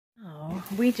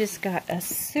So we just got a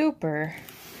super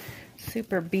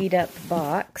beat up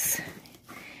box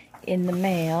in the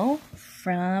mail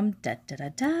from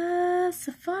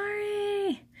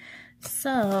Safari.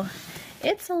 So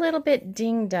it's a little bit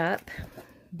dinged up,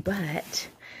 but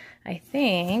I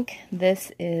think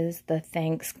this is the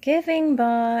Thanksgiving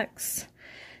box.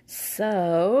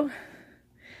 So,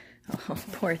 oh,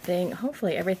 poor thing.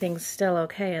 Hopefully everything's still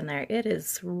okay in there. It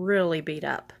is really beat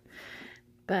up.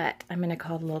 But I'm going to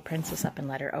call the little princess up and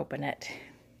let her open it.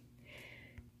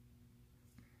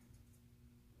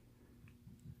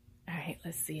 All right,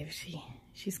 let's see if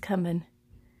she's coming.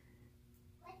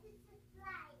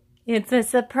 It's a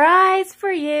surprise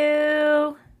for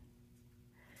you.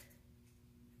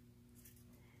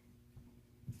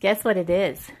 Guess what it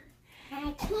is?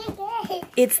 I can't get it.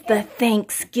 It's the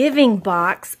Thanksgiving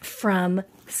box from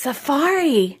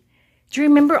Safari. Do you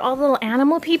remember all the little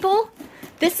animal people?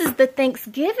 This is the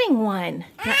Thanksgiving one.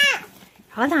 Now,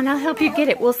 hold on, I'll help you get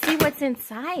it. We'll see what's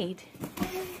inside.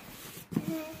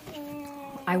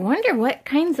 I wonder what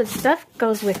kinds of stuff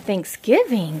goes with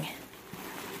Thanksgiving.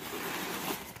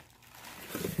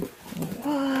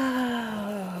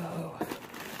 Whoa.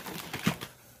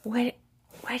 What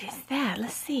is that?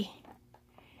 Let's see.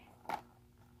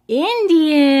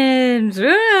 Indians.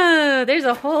 Whoa, there's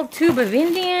a whole tube of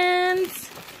Indians.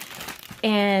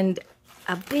 And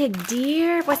a big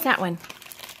deer. What's that one?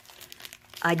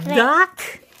 A duck.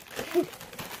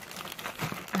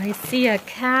 I see a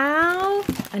cow.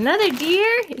 Another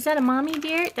deer. Is that a mommy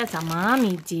deer? That's a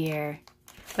mommy deer.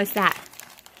 What's that?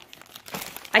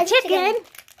 A chicken.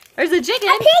 There's a chicken.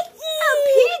 A piggy. A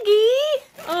piggy.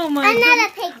 Oh my goodness.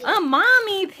 Another piggy. A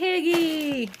mommy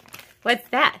piggy. What's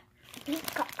that?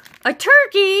 A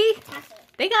turkey.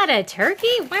 They got a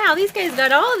turkey? Wow, these guys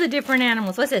got all the different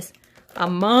animals. What's this? A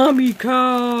mommy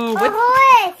cow. A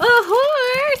horse. A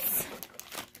horse.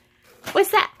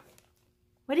 What's that?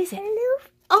 What is it?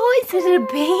 Oh, is it a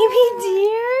baby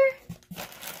deer?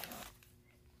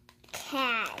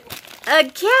 Cat. A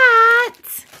cat.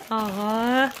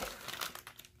 Aww.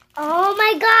 Oh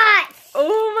my gosh.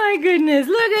 Oh my goodness.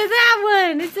 Look at that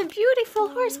one. It's a beautiful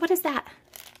horse. What is that?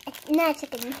 Another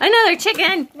chicken. Another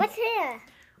chicken. What's here?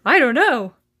 I don't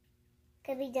know.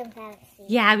 Could we dump out and see?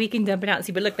 Yeah, we can dump it out and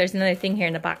see. But look, there's another thing here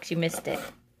in the box. You missed it.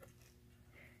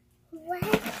 What? A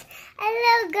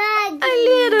little doggy. A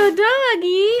little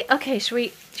doggy. Okay, should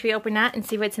we open that and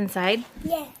see what's inside?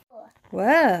 Yeah.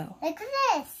 Whoa. Look at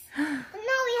this. No,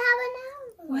 we have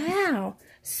another one. Wow.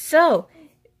 So,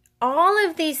 all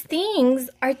of these things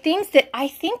are things that I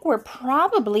think were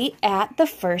probably at the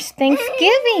first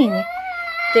Thanksgiving.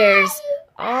 There's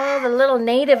all the little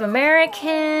Native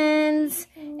Americans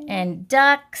and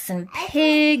ducks and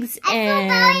pigs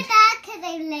and I feel very bad because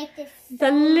I like this.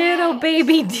 the little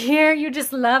baby deer. You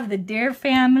just love the deer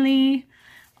family.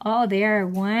 Oh, they are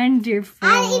wonderful.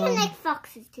 I even like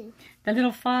foxes too. The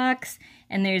little fox.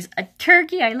 And there's a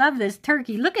turkey. I love this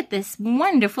turkey. Look at this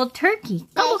wonderful turkey.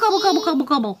 Gobble, gobble, gobble, gobble,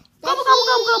 gobble. Gobble, gobble,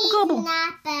 gobble, gobble, gobble.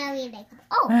 Not very likable.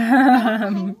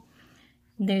 Oh.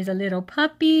 There's a little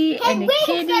puppy and a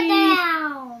kitty.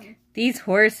 These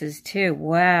horses too.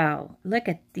 Wow. Look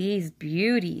at these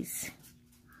beauties.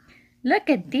 Look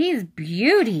at these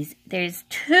beauties. There's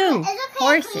two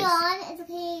horses. It's okay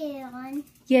to yawn.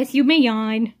 Yes, you may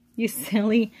yawn. You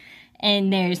silly.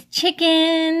 And there's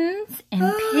chickens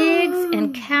and pigs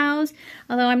and cows.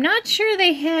 Although I'm not sure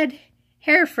they had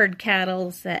Hereford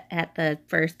cattle at the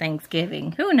first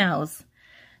Thanksgiving. Who knows?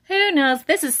 Who knows?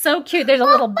 This is so cute. There's a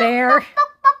little bear.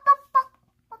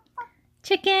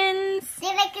 Chickens.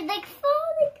 They like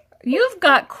falling. You've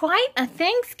got quite a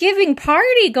Thanksgiving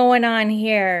party going on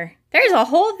here. There's a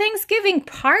whole Thanksgiving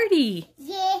party.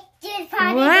 Yeah, just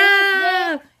party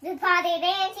wow. dance. The party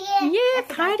dance here. Yeah,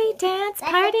 party dance,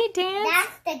 party dance.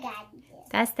 That's the daddy deer.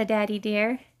 That's the daddy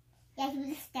deer. Yeah, he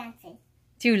was dancing.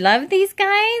 Do you love these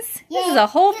guys? Yeah, this is a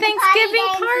whole the Thanksgiving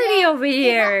party over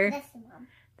here. That's the mom.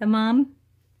 The mom?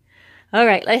 All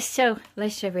right, let's show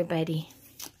everybody.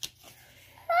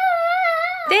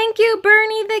 Thank you,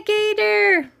 Bernie the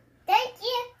gator. Thank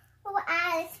you for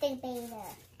autistic beta.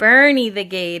 Bernie the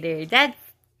gator.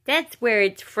 That's where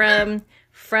it's from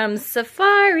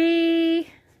Safari.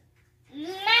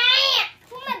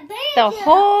 The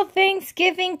whole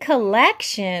Thanksgiving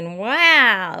collection.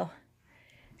 Wow.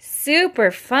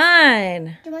 Super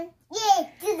fun. Yeah,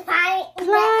 just party.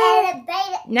 Play.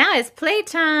 Now it's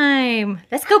playtime.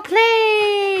 Let's go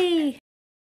play.